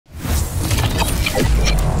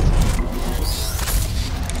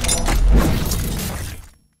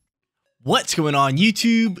What's going on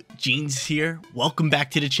YouTube? Jeans here. Welcome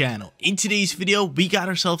back to the channel. In today's video, we got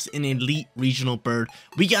ourselves an elite regional bird.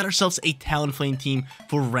 We got ourselves a Talonflame team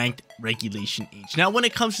for ranked regulation age. Now, when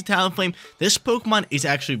it comes to Talonflame, this Pokemon is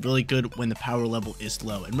actually really good when the power level is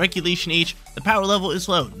low. In regulation age, the power level is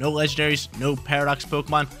low. No legendaries, no paradox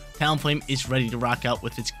Pokemon. Talonflame is ready to rock out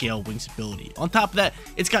with its Gale Wings ability. On top of that,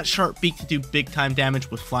 it's got Sharp Beak to do big time damage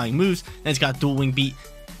with flying moves, and it's got Dual Wing Beat,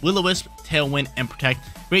 Will-O-Wisp, Tailwind, and Protect.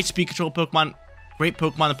 Great speed control Pokemon. Great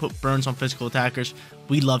Pokemon to put burns on physical attackers.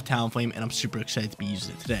 We love Talonflame, and I'm super excited to be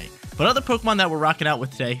using it today. But other Pokemon that we're rocking out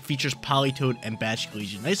with today features Politoed and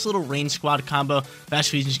Basculegion. Nice little rain squad combo.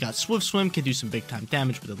 Basculegion's got Swift Swim, can do some big time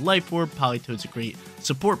damage with a Life Orb. Politoed's a great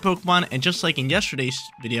support Pokemon, and just like in yesterday's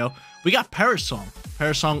video, we got Parasong.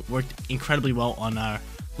 Parasong worked incredibly well on our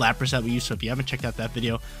Lapras that we use, so if you haven't checked out that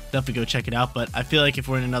video, definitely go check it out. But I feel like if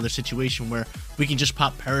we're in another situation where we can just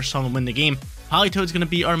pop Parasong and win the game, Politoed's going to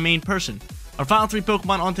be our main person. Our final three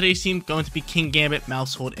Pokemon on today's team going to be Kingambit,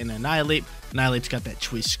 Maushold, and Annihilate. Annihilate's got that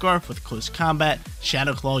Choice Scarf with Close Combat,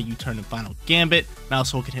 Shadow Claw, U-Turn, and Final Gambit.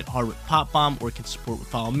 Maushold can hit hard with Pop Bomb, or it can support with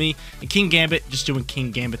Follow Me. And Kingambit, just doing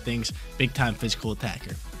Kingambit things, big time physical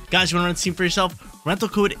attacker. Guys, you want to run the team for yourself? Rental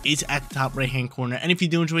code is at the top right hand corner. And if you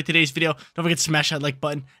do enjoy today's video, don't forget to smash that like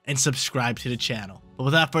button and subscribe to the channel. But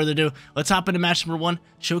without further ado, let's hop into match number 1,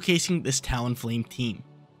 showcasing this Talonflame team.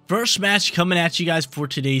 First match coming at you guys for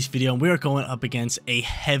today's video, and we are going up against a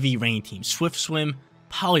heavy rain team. Swift Swim,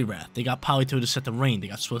 Poliwrath. They got Politoed to set the rain. They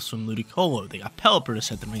got Swift Swim, Ludicolo. They got Pelipper to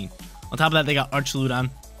set the rain. On top of that, they got Archaludon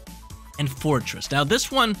and Fortress. Now,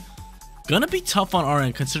 this one gonna be tough on our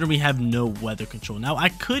end, considering we have no weather control. Now, I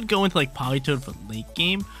could go into like Politoed for late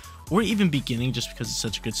game, or even beginning, just because it's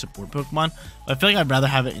such a good support Pokemon. But I feel like I'd rather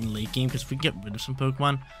have it in late game, because if we get rid of some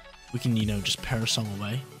Pokemon, we can, you know, just Parasong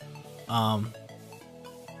away.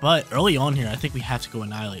 But early on here, I think we have to go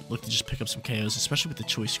Annihilate. Look to just pick up some KOs, especially with the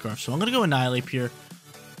Choice Scarf. So I'm gonna go Annihilate here.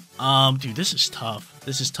 Dude, this is tough.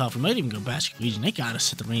 This is tough. We might even go Basculegion. They gotta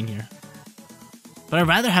set the rain here. But I'd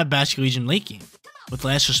rather have Basculegion late game. With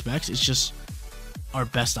Last Respects, it's just our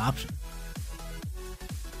best option.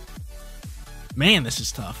 Man, this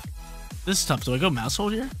is tough. This is tough. Do I go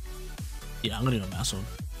Maushold here? Yeah, I'm gonna go Maushold.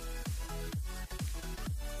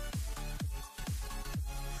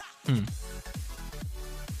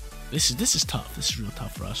 This is tough. This is real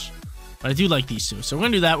tough for us. But I do like these two. So we're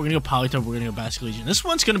gonna do that. We're gonna go Politoed. We're gonna go Basculegion. This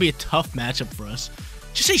one's gonna be a tough matchup for us.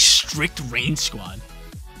 Just a strict rain squad.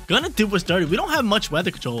 Gonna do what's dirty. We don't have much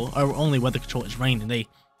weather control. Our only weather control is rain, and they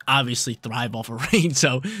obviously thrive off of rain.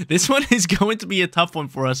 So this one is going to be a tough one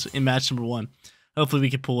for us in match number 1. Hopefully we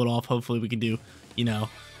can pull it off. Hopefully we can do, you know,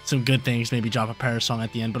 some good things. Maybe drop a Parasong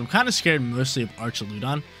at the end. But I'm kind of scared mostly of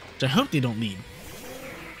Archaludon, which I hope they don't need.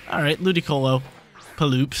 Alright, Ludicolo.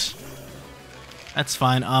 Paloops. That's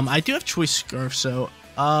fine. I do have Choice Scarf, so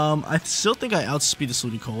I still think I outspeed this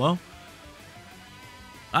Ludicolo.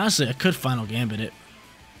 Honestly, I could Final Gambit it.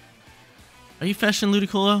 Are you faster than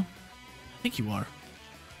Ludicolo? I think you are.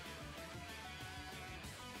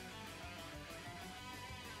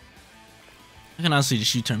 I can honestly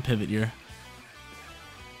just U-turn pivot here.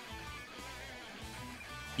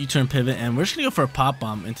 U-turn pivot, and we're just gonna go for a Pop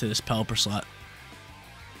Bomb into this Pelipper slot.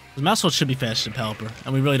 The Maushold should be faster than Pelipper,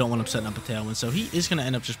 and we really don't want him setting up a Tailwind, so he is going to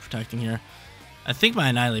end up just protecting here. I think my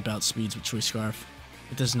Annihilate outspeeds with Choice Scarf.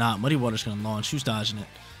 It does not. Muddy Water's going to launch. Who's dodging it?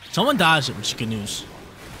 Someone dodged it, which is good news.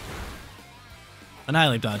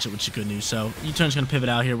 Annihilate dodged it, which is good news. So U-turn's going to pivot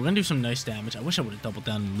out here. We're going to do some nice damage. I wish I would have doubled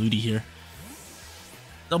down on Ludi here.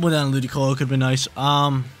 Double down on Ludicolo could have been nice.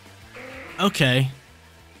 Okay.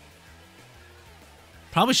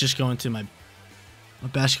 Probably just go into my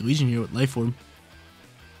Basculegion here with Life Orb.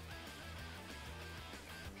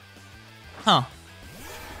 Huh.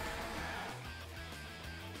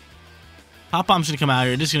 Pop Bomb's gonna come out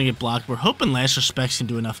here. It is gonna get blocked. We're hoping Last Respects can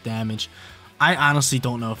do enough damage. I honestly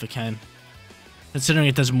don't know if it can. Considering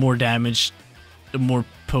it does more damage the more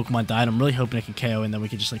Pokemon died, I'm really hoping it can KO, and then we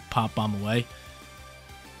can just like Pop Bomb away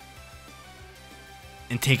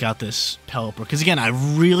and take out this Pelipper. Because again, I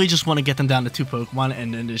really just want to get them down to 2 Pokemon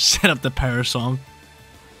and then just set up the Parasong.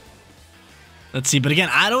 Let's see, but again,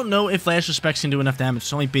 I don't know if Last Respects can do enough damage.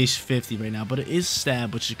 It's only base 50 right now, but it is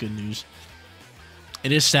Stab, which is good news.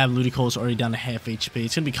 It is Stab. Ludicolo's already down to half HP.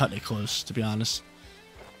 It's going to be cutting it close, to be honest.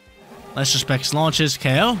 Last Respects launches.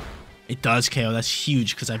 KO? It does KO. That's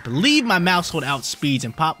huge, because I believe my Maushold outspeeds,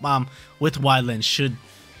 and Pop Bomb with Wide Lens should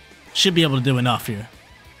be able to do enough here.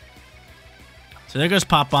 So there goes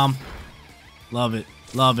Pop Bomb. Love it.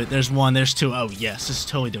 Love it. There's 1. There's 2. Oh, yes. This is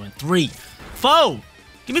totally doing 3. 4.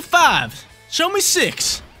 Give me 5. Show me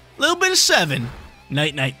 6. A little bit of 7.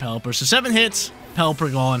 Night, Pelipper. So 7 hits.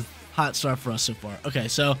 Pelipper gone. hot start for us so far. Okay,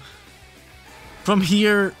 so from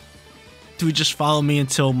here, do we just follow me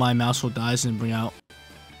until my Mousehold dies and bring out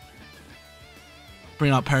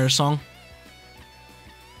Parasong?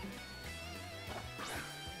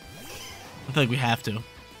 I feel like we have to.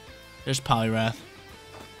 There's Poliwrath.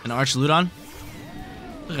 And Archaludon?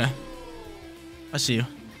 Okay. I see you.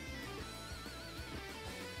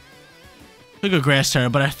 Could go Grass Terra,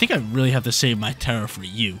 but I think I really have to save my Terra for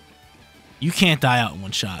you. You can't die out in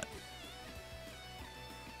one shot.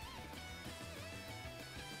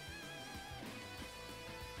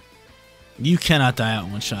 You cannot die out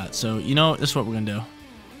in one shot. So, you know, this is what we're going to do.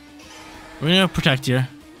 We're going to protect here.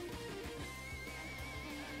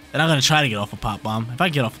 And I'm going to try to get off a Pop Bomb. If I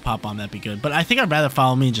get off a Pop Bomb, that'd be good. But I think I'd rather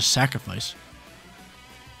follow me and just sacrifice.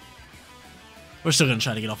 We're still going to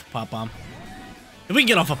try to get off a Pop Bomb. If we can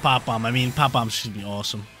get off a Pop Bomb, I mean, Pop Bombs should be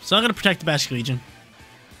awesome. So I'm going to protect the Basculegion.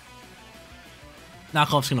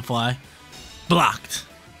 Knockoff's going to fly. Blocked.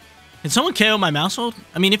 Can someone KO my Mousehold?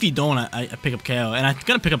 I mean, if you don't, I pick up KO. And I'm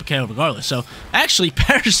going to pick up a KO regardless. So, actually,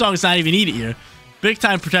 Parasong's not even needed here. Big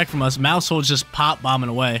time protect from us. Mousehold's just pop bombing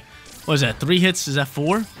away. What is that? 3 hits? Is that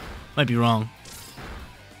 4? Might be wrong.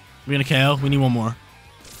 We're going to KO. We need one more.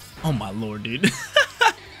 Oh, my lord, dude.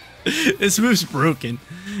 This move's broken.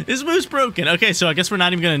 This move's broken. Okay, so I guess we're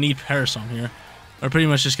not even going to need Parasong here. We're pretty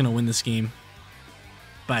much just going to win this game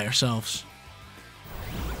by ourselves.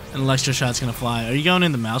 And Electro Shot's going to fly. Are you going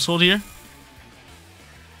in the Mousehold here?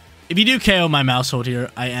 If you do KO my Mousehold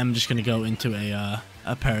here, I am just going to go into a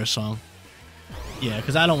Parasong. Yeah,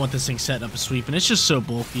 because I don't want this thing setting up a sweep, and it's just so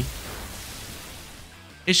bulky.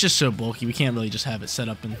 It's just so bulky. We can't really just have it set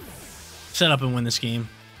up and win this game.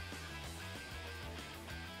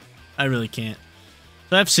 I really can't.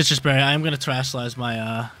 So I have Citrus Berry. I am going to Terrasilize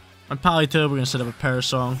my Politoed. We're going to set up a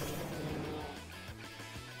Parasong.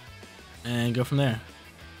 And go from there.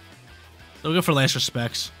 So we'll go for Last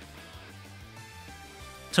Respects.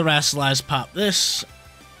 Terrasilize, pop this.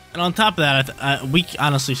 And on top of that, we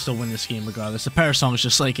honestly still win this game regardless. The Parasong is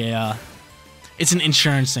just like a... it's an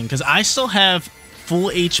insurance thing. Because I still have full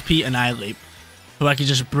HP Annihilate, who I can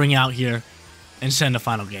just bring out here and send a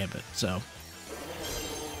Final Gambit. So,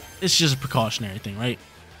 it's just a precautionary thing, right?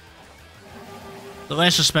 The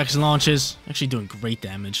Last Respects launches. Actually doing great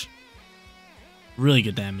damage. Really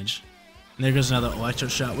good damage. And there goes another Electro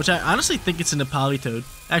Shot, which I honestly think it's into Politoed.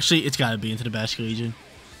 Actually, it's got to be into the Basculegion.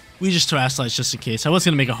 We just Terrasilize just in case. I was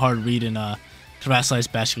going to make a hard read in Terrasilize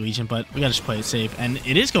Basculegion, but we got to just play it safe. And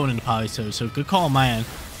it is going into Politoed, so good call on my end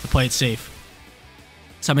to play it safe.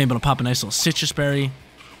 So I'm able to pop a nice little Citrus Berry.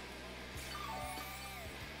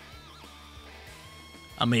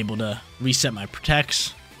 I'm able to reset my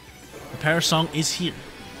Protects. The Parasong is here.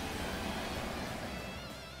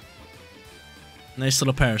 Nice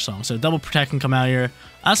little Parasong. So double Protect can come out here.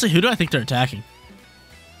 Honestly, who do I think they're attacking?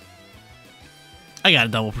 I got to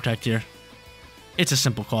double Protect here. It's a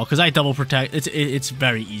simple call because I double Protect. It's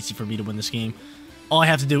very easy for me to win this game. All I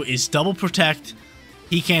have to do is double Protect.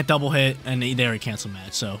 He can't double hit, and they already cancel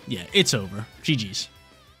match. So yeah, it's over. GG's.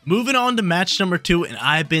 Moving on to match number 2, and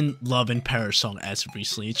I've been loving Parasong as of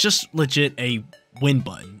recently. It's just legit a win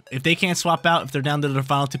button. If they can't swap out, if they're down to their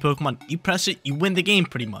final 2 Pokemon, you press it, you win the game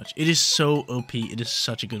pretty much. It is so OP. It is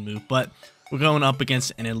such a good move. But we're going up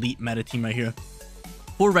against an elite meta team right here.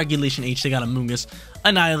 For Regulation H, they got Amoonguss,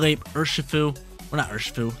 Annihilate, Urshifu. Or not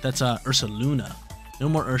Urshifu, that's Ursaluna. No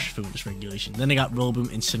more Urshifu in this regulation. Then they got Rillaboom,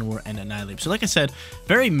 Incineroar, and Annihilate. So like I said,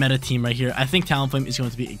 very meta team right here. I think Talonflame is going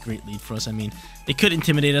to be a great lead for us. I mean, they could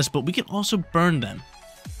intimidate us, but we can also burn them.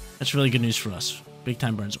 That's really good news for us. Big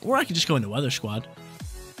time burns. Or I could just go into Weather Squad.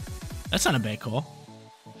 That's not a bad call.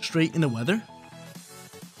 Straight into Weather.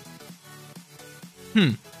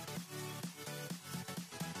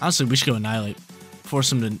 Honestly, we should go Annihilate.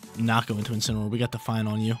 Force him to not go into Incineroar. We got the fine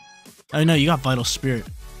on you. Oh no, you got Vital Spirit.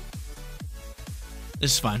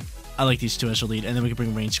 This is fine. I like these two as a lead, and then we can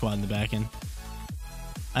bring Rain Squad in the back end.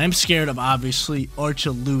 I am scared of, obviously,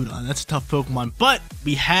 Archaludon. That's a tough Pokemon, but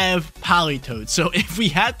we have Politoed. So if we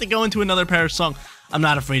had to go into another Parasong, I'm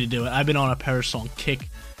not afraid to do it. I've been on a Parasong kick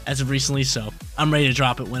as of recently, so I'm ready to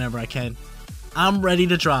drop it whenever I can. I'm ready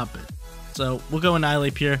to drop it. So we'll go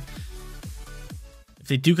Annihilate here. If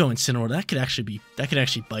they do go Incineroar, that could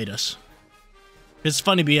actually bite us. It's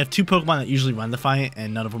funny, but we have 2 Pokemon that usually run Defiant,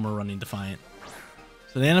 and none of them are running Defiant.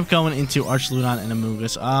 So they end up going into Archaludon and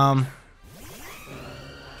Amoonguss.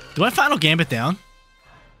 Do I Final Gambit down?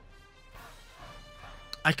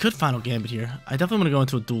 I could Final Gambit here. I definitely want to go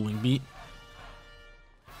into a Dual Wing Beat.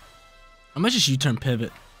 I might just U-turn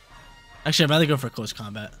Pivot. Actually, I'd rather go for a Close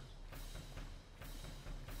Combat.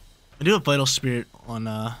 I do have Vital Spirit on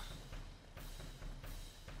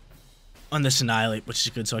on this Annihilate, which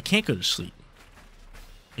is good, so I can't go to sleep.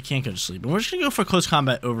 I can't go to sleep. And we're just going to go for Close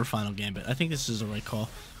Combat over Final Gambit. I think this is the right call.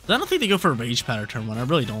 But I don't think they go for a Rage Powder turn 1. I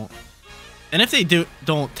really don't. And if they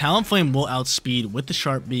don't, Talonflame will outspeed with the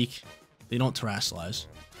Sharp Beak. They don't Terrasilize.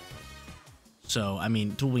 So, I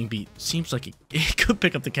mean, Dual Wing Beat seems like it could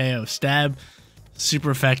pick up the KO. Stab, super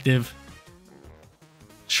effective.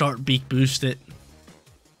 Sharp Beak boost it.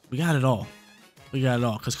 We got it all. We got it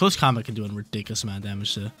all. Because Close Combat can do a ridiculous amount of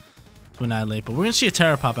damage to Annihilate. But we're going to see a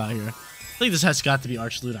Terra pop out here. I think this has got to be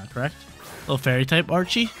Archludon, correct? Little Fairy type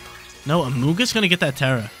Archie. No, Amoonguss going to get that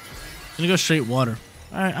Terra. Going to go straight water.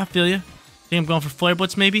 Alright, I feel you. Think I'm going for Flare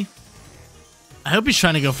Blitz, maybe? I hope he's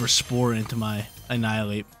trying to go for Spore into my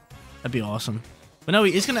Annihilate. That'd be awesome. But no,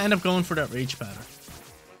 he is going to end up going for that Rage Powder.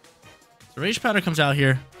 So Rage Powder comes out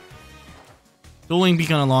here. Dual Wing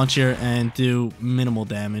Beak on a launch here and do minimal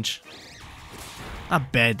damage.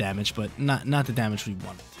 Not bad damage, but not the damage we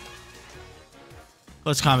wanted.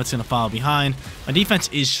 Close Combat's going to follow behind. My defense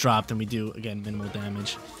is dropped, and we do, again, minimal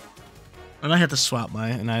damage. I might have to swap my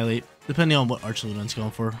Annihilate, depending on what Archludon's going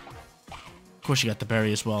for. Of course, you got the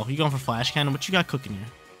Berry as well. You going for Flash Cannon? What you got cooking here?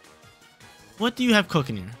 What do you have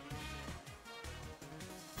cooking here?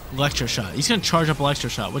 Electro Shot. He's going to charge up Electro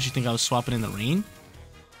Shot. What, you think I was swapping in the rain?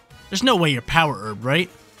 There's no way you're Power Herb, right?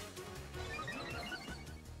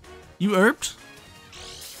 You herbed?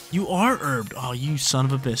 You are herbed. Oh, you son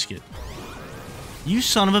of a biscuit. You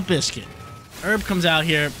son of a biscuit. Herb comes out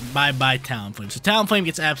here. Bye-bye Talonflame. So Talonflame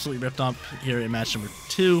gets absolutely ripped up here in match number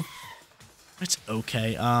 2. It's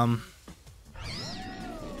okay. I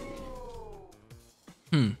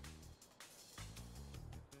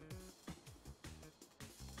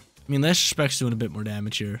mean, Last Respect's doing a bit more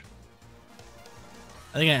damage here.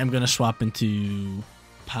 I think I am going to swap into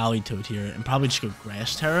Politoed here and probably just go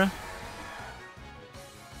Grass Terra.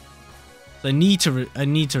 So I need to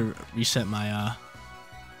reset my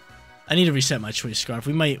choice scarf.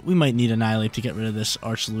 We might need Annihilate to get rid of this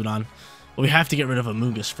Archludon. But we have to get rid of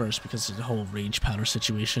Amoonguss first because of the whole Rage Powder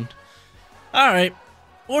situation. Alright.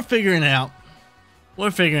 We're figuring it out.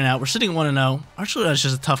 We're figuring it out. We're sitting at 1-0. Archludon is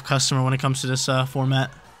just a tough customer when it comes to this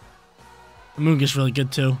format. Amoonguss really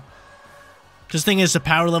good too. Because the thing is, the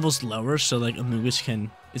power level's lower, so like Amoonguss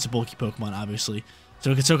it's a bulky Pokemon, obviously.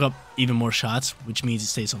 So it can soak up even more shots, which means it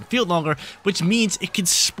stays on the field longer, which means it can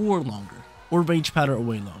Spore longer. Or Rage Powder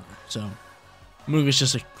away longer. So, Amoonguss is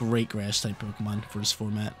just a great Grass-type Pokemon for this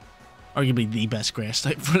format. Arguably the best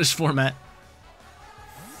Grass-type for this format.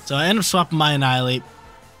 So I end up swapping my Annihilate.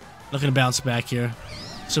 Looking to bounce back here.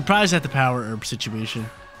 Surprised at the Power Herb situation.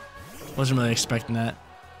 Wasn't really expecting that.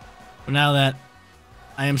 But now that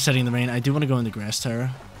I am setting the rain, I do want to go into Grass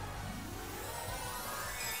Terra.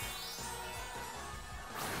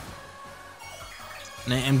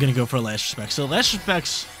 And I am going to go for a Last Respect. So Last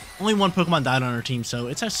Respect's only one Pokemon died on our team, so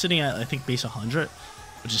it's sitting at, I think, base 100,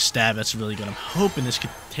 which is Stab. That's really good. I'm hoping this could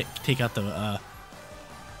take out the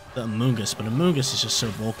Amoonguss, but Amoonguss is just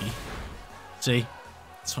so bulky. See?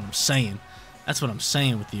 That's what I'm saying. That's what I'm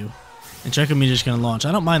saying with you. And Draco Meteor's just going to launch.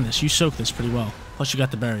 I don't mind this. You soak this pretty well. Plus, you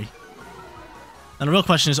got the Berry. Now, the real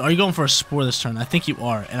question is, are you going for a Spore this turn? I think you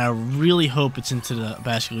are, and I really hope it's into the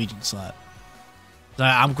Basket Legion slot.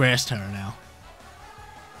 I'm Grass Terra now.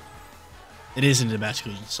 It is into the Basket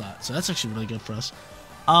Legion slot, so that's actually really good for us.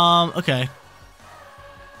 Okay.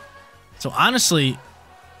 So, honestly,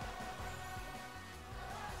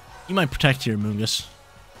 you might protect your Amoonguss.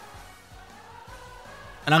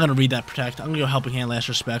 And I'm going to read that Protect. I'm going to go Helping Hand, Last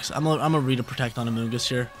Respects. I'm going to read a Protect on Amoonguss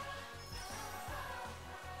here.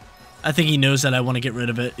 I think he knows that I want to get rid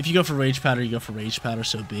of it. If you go for Rage Powder, you go for Rage Powder,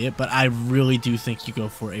 so be it. But I really do think you go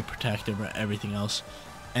for a Protect over everything else.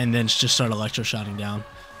 And then just start Electro-Shotting down.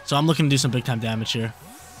 So I'm looking to do some big-time damage here.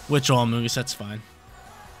 Withdraw Amoonguss, that's fine.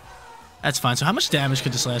 That's fine. So how much damage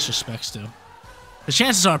could this Last Respects do? The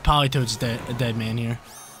chances are Politoed's a dead man here.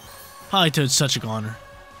 Politoed's such a goner.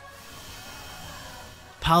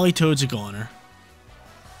 Politoed's a goner.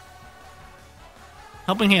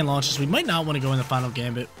 Helping Hand launches. We might not want to go in the Final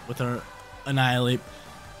Gambit with our Annihilate.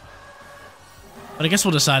 But I guess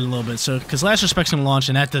we'll decide in a little bit. So, because Last Respect's going to launch,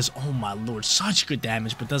 and that does, oh my lord, such good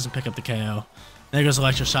damage, but doesn't pick up the KO. There goes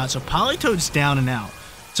Electro Shot. So Politoed's down and out.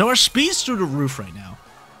 So our speed's through the roof right now.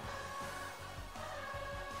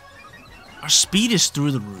 Our speed is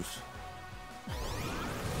through the roof.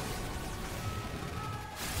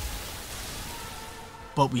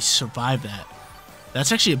 But we survived that.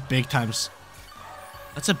 That's actually a big time.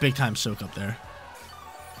 That's a big time soak up there.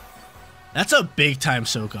 That's a big time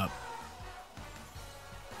soak up.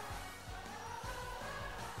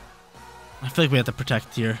 I feel like we have to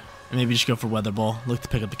protect here. And maybe just go for Weather Ball. Look to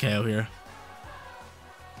pick up the KO here.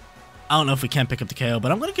 I don't know if we can pick up the KO,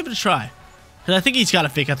 but I'm going to give it a try. Because I think he's got to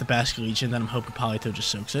fake out the Basculegion, then I'm hoping Politoed just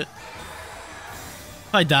soaks it. If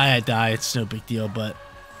I die, I die. It's no big deal, but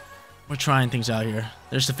we're trying things out here.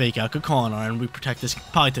 There's the fake out. Good call on Arn. We protect this.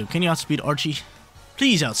 Politoed, can you outspeed Archie?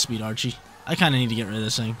 Please outspeed Archie. I kind of need to get rid of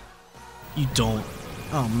this thing. You don't.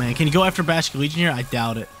 Oh, man. Can you go after Basculegion here? I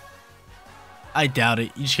doubt it. I doubt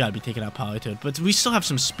it. You just got to be taking out Politoed. But we still have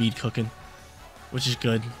some speed cooking, which is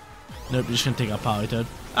good. Nope, you're just going to take out Politoed.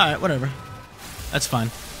 Alright, whatever. That's fine.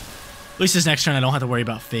 At least this next turn I don't have to worry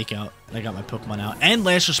about fake out. I got my Pokemon out. And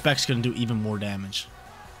Last Respect's going to do even more damage.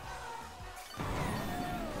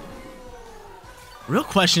 Real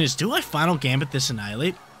question is, do I Final Gambit this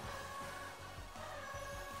Annihilate?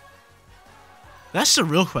 That's the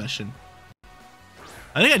real question.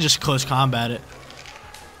 I think I just close combat it.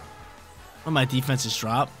 When my defenses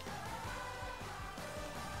drop.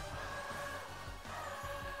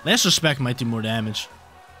 Last Respect might do more damage.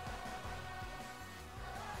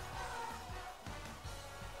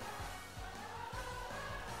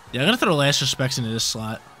 Yeah, I'm gonna throw Last Respects into this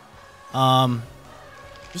slot.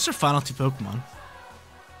 This is our final two Pokemon.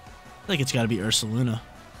 I think it's gotta be Ursaluna.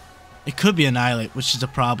 It could be Annihilate, which is a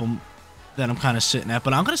problem that I'm kind of sitting at,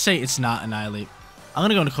 but I'm gonna say it's not Annihilate. I'm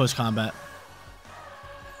gonna go into close combat.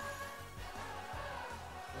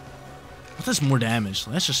 What does more damage?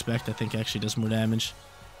 Last Respect, I think, actually does more damage.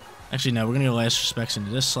 Actually, no, we're gonna go Last Respects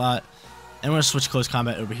into this slot. And we're gonna switch close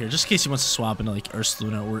combat over here, just in case he wants to swap into like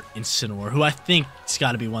Ursaluna or Incineroar, who I think has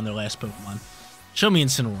got to be one of their last Pokemon. Show me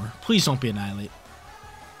Incineroar. Please don't be Annihilate.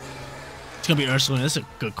 It's gonna be Ursaluna. This is a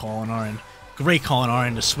good call on our end. Great call on our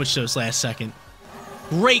end to switch those last second.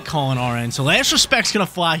 Great call on our end. So Last Respect's gonna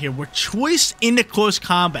fly here. We're choice into close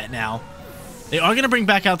combat now. They are gonna bring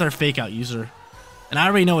back out their fake out user. And I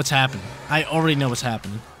already know what's happening. I already know what's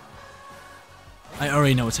happening. I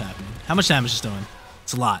already know what's happening. How much damage is doing?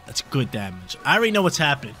 It's a lot. That's good damage. I already know what's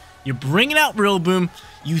happening. You're bringing out Rillaboom.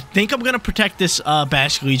 You think I'm going to protect this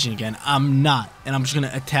Basculegion again. I'm not. And I'm just going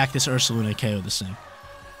to attack this Ursaluna and KO this thing.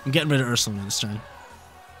 I'm getting rid of Ursaluna this turn.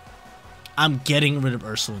 I'm getting rid of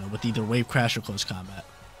Ursaluna with either Wave Crash or Close Combat.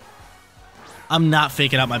 I'm not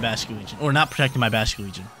faking out my Basculegion. Or not protecting my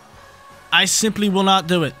Basculegion. I simply will not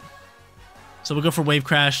do it. So we'll go for Wave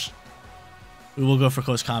Crash. We will go for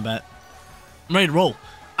Close Combat. I'm ready to roll.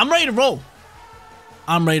 I'm ready to roll.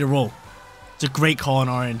 I'm ready to roll. It's a great call on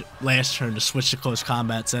our end last turn to switch to close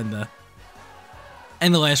combats and the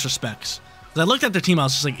Last Respects. Because I looked at their team, I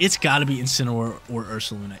was just like, it's got to be Incineroar or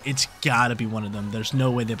Ursaluna. It's got to be one of them. There's no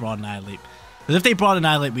way they brought Annihilate. Because if they brought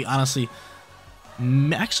Annihilate, we honestly...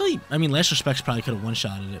 Actually, I mean, Last Respects probably could have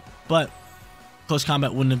one-shotted it. But close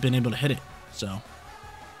combat wouldn't have been able to hit it. So,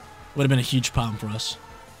 would have been a huge problem for us.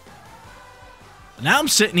 Now I'm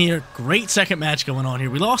sitting here. Great second match going on here.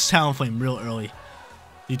 We lost Talonflame real early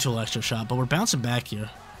due to Electro Shot, but we're bouncing back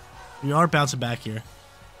here. We are bouncing back here.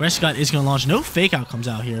 Rescott is going to launch. No Fake Out comes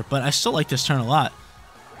out here, but I still like this turn a lot.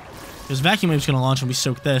 Because Vacuum Wave's going to launch and we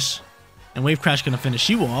soak this. And Wave Crash going to finish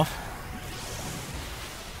you off.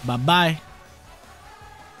 Bye-bye.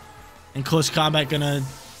 And Close Combat going to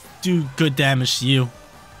do good damage to you.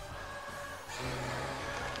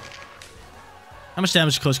 How much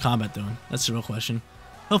damage is Close Combat doing? That's the real question.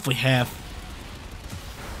 Hopefully half.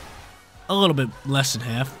 A little bit less than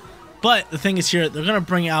half. But the thing is here, they're going to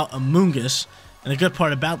bring out a Moongus. And the good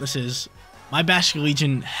part about this is, my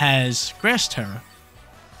Basculegion has Grass Terror.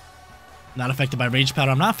 Not affected by Rage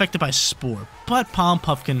Powder. I'm not affected by Spore. But Pollen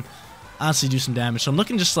Puff can honestly do some damage. So I'm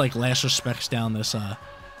looking just like Last Respects down this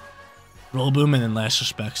Rillaboom and then Last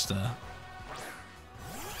Respects to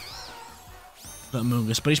the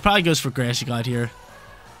Moongus. But he probably goes for Grassy God here.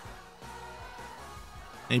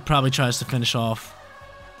 And he probably tries to finish off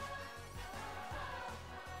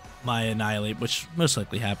my Annihilate, which most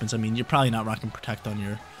likely happens. I mean, you're probably not rocking Protect on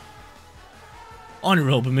your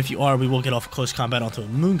Rillaboom. If you are, we will get off close combat onto a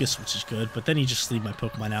Moongus, which is good. But then you just leave my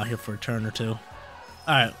Pokemon out here for a turn or two.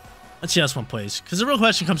 Alright, let's see how this one plays. Because the real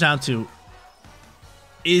question comes down to,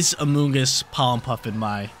 is a Moongus Pollen Puff in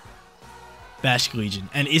my Basculegion?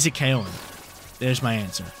 And is it KOing? There's my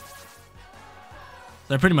answer.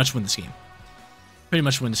 So I pretty much win this game. Pretty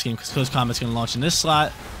much win this game because close combat's going to launch in this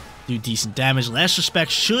slot. Do decent damage. Last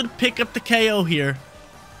Respect should pick up the KO here.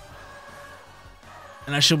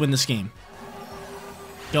 And I should win this game.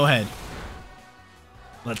 Go ahead.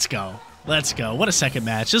 Let's go. Let's go. What a second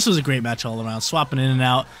match. This was a great match all around. Swapping in and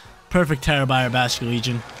out. Perfect Terra by our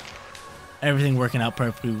Basculegion. Everything working out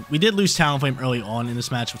perfectly. We did lose Talonflame early on in this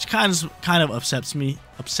match, which kind of upsets me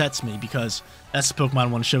because that's the Pokemon I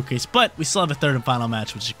want to showcase. But we still have a third and final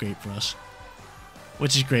match, which is great for us.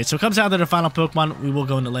 which is great. So it comes down to the final Pokemon. We will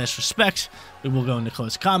go into last respects. We will go into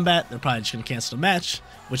close combat. They're probably just going to cancel the match,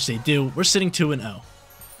 which they do. We're sitting 2-0.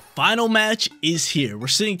 Final match is here. We're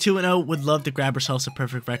sitting 2-0. Would love to grab ourselves a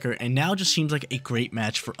perfect record, and now just seems like a great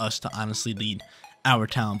match for us to honestly lead our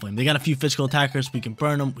Talonflame. They got a few physical attackers. We can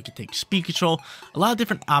burn them. We can take speed control. A lot of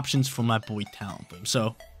different options for my boy Talonflame.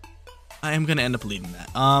 So I am going to end up leading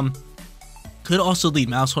that. Could also lead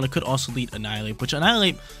Maushold. I could also lead Annihilate, which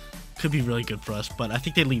Annihilate could be really good for us, but I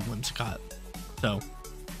think they lead Whimsicott. So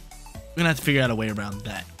we're going to have to figure out a way around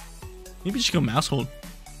that. Maybe just go Maushold.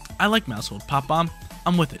 I like Maushold. Pop Bomb.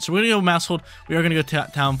 I'm with it. So we're going to go Maushold. We are going to go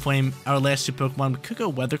Talonflame. Our last two Pokemon. We could go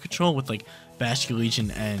Weather Control with like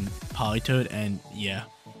Basculegion and Politoed, and yeah,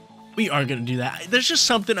 we are going to do that. There's just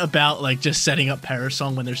something about like just setting up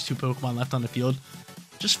Parasong when there's two Pokemon left on the field.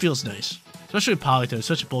 Just feels nice. Especially with Politoed. It's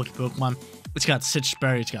such a bulky Pokemon. It's got Stitch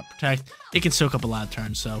Berry. It's got Protect. It can soak up a lot of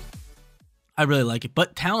turns, so I really like it.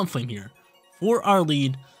 But Talonflame here for our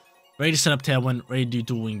lead. Ready to set up Tailwind, ready to do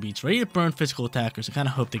dual wing beats, ready to burn physical attackers. I kind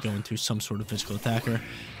of hope they go into some sort of physical attacker,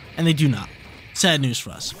 and they do not. Sad news for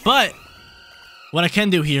us. But what I can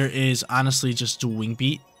do here is honestly just dual wing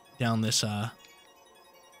beat down this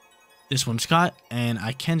Whimsicott, and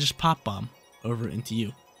I can just Pop Bomb over into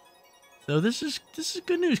you. So this is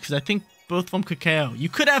good news because I think both of them could KO. You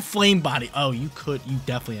could have Flame Body. Oh, you could. You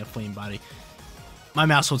definitely have Flame Body. My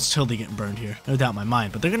Mousehold's totally getting burned here. No doubt in my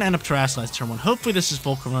mind. But they're going to end up Terrasilize turn 1. Hopefully this is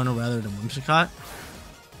Volcarona rather than Whimsicott.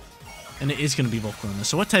 And it is going to be Volcarona.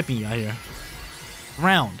 So what typing you got here?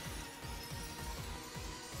 Ground.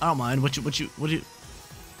 I don't mind. What are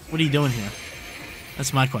you doing here?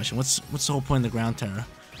 That's my question. What's the whole point of the ground terror?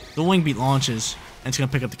 The Wing Beat launches, and it's going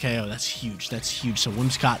to pick up the KO. That's huge. That's huge. So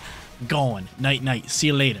Whimsicott gone. Night. See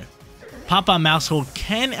you later. Pop-On Maushold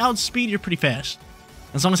can outspeed you pretty fast.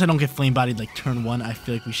 As long as I don't get Flame Bodied like turn 1, I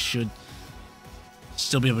feel like we should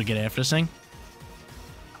still be able to get after this thing.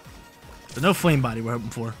 But no Flame Body we're hoping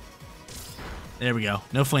for. There we go.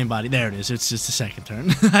 No Flame Body. There it is. It's just the second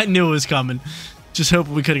turn. I knew it was coming. Just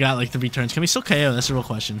hoping we could have got like 3 turns. Can we still KO? That's the real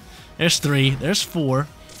question. There's 3. There's 4.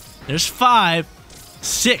 There's 5.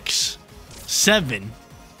 6. 7.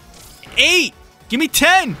 8. Give me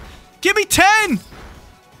 10. Give me 10.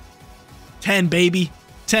 10, baby.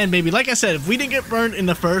 10, baby. Like I said, if we didn't get burned in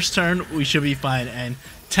the first turn, we should be fine. And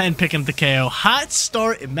 10 picking up the KO. Hot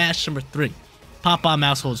start in match number 3. Pop-On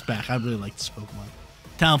Mousehold's back. I really like this Pokemon.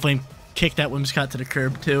 Talonflame kicked that Whimsicott to the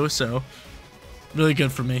curb too, so really good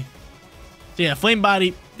for me. So yeah, Flame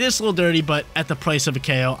Body, this a little dirty, but at the price of a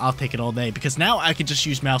KO, I'll take it all day. Because now I can just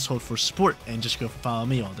use Mousehold for support and just go for Follow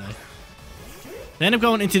Me all day. They end up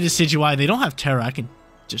going into Decidueye. They don't have Terra. I can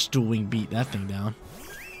just dual wing beat that thing down.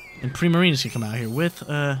 And Primarina's gonna come out here with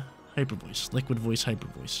Hyper Voice, Liquid Voice, Hyper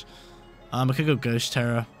Voice. I could go Ghost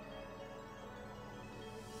Terra,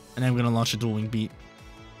 and then I'm gonna launch a dual wing beat,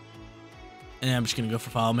 and then I'm just gonna go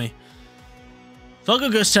for Follow Me. So I'll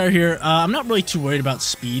go Ghost Terra here. I'm not really too worried about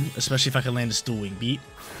speed, especially if I can land this dual wing beat.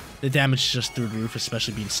 The damage is just through the roof,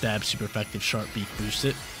 especially being stabbed, super effective, sharp beak boost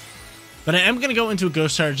it. But I am gonna go into a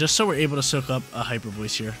Ghost Terra just so we're able to soak up a Hyper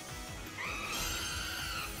Voice here.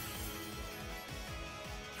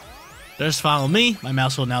 There's Follow Me. My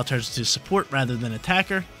Mousehold now turns to support rather than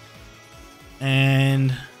attacker.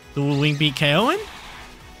 And the Wing Beat KOing.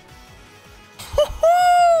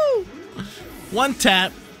 One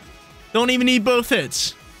tap. Don't even need both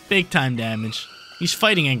hits. Big time damage. He's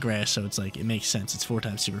fighting in grass, so it's like, it makes sense. It's 4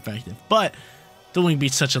 times super effective. But the Wing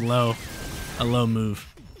Beat's such a low move.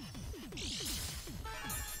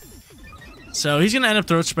 So he's going to end up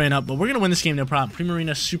Throat Spraying up, but we're going to win this game no problem.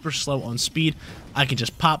 Primarina super slow on speed. I can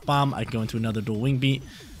just Pop Bomb. I can go into another dual wing beat.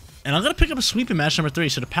 And I'm going to pick up a sweep in match number 3.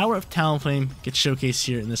 So the power of Talonflame gets showcased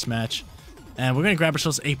here in this match. And we're going to grab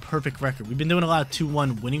ourselves a perfect record. We've been doing a lot of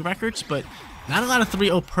 2-1 winning records, but not a lot of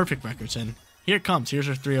 3-0 perfect records. And here it comes. Here's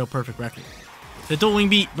our 3-0 perfect record. The dual wing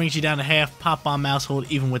beat brings you down to half. Pop Bomb Mousehold,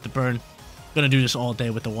 even with the burn. Going to do this all day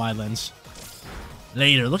with the wide lens.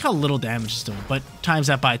 Later. Look how little damage it's doing. But times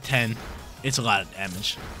that by 10. It's a lot of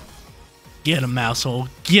damage. Get him, Mousehold.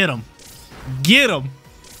 Get him. Get him.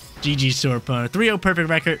 GG's to our opponent. 3-0 perfect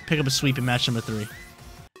record. Pick up a sweep in match number 3.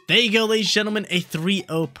 There you go, ladies and gentlemen. A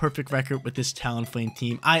 3-0 perfect record with this Talonflame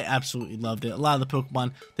team. I absolutely loved it. A lot of the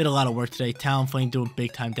Pokemon did a lot of work today. Talonflame doing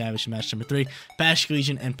big time damage in match number 3.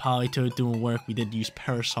 Basculegion and Politoed doing work. We did use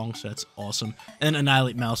Parasong, so that's awesome. And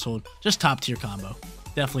Annihilate Mousehold. Just top tier combo.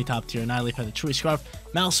 Definitely top tier. Annihilate had the Choice Scarf.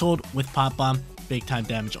 Mousehold with Pop Bomb. Big time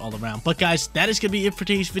damage all around. But guys, that is going to be it for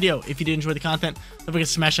today's video. If you did enjoy the content, don't forget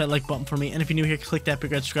to smash that like button for me. And if you're new here, click that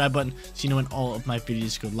big red subscribe button so you know when all of my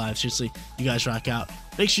videos go live. Seriously, you guys rock out.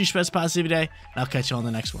 Make sure you spread positivity today, and I'll catch you on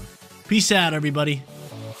the next one. Peace out, everybody.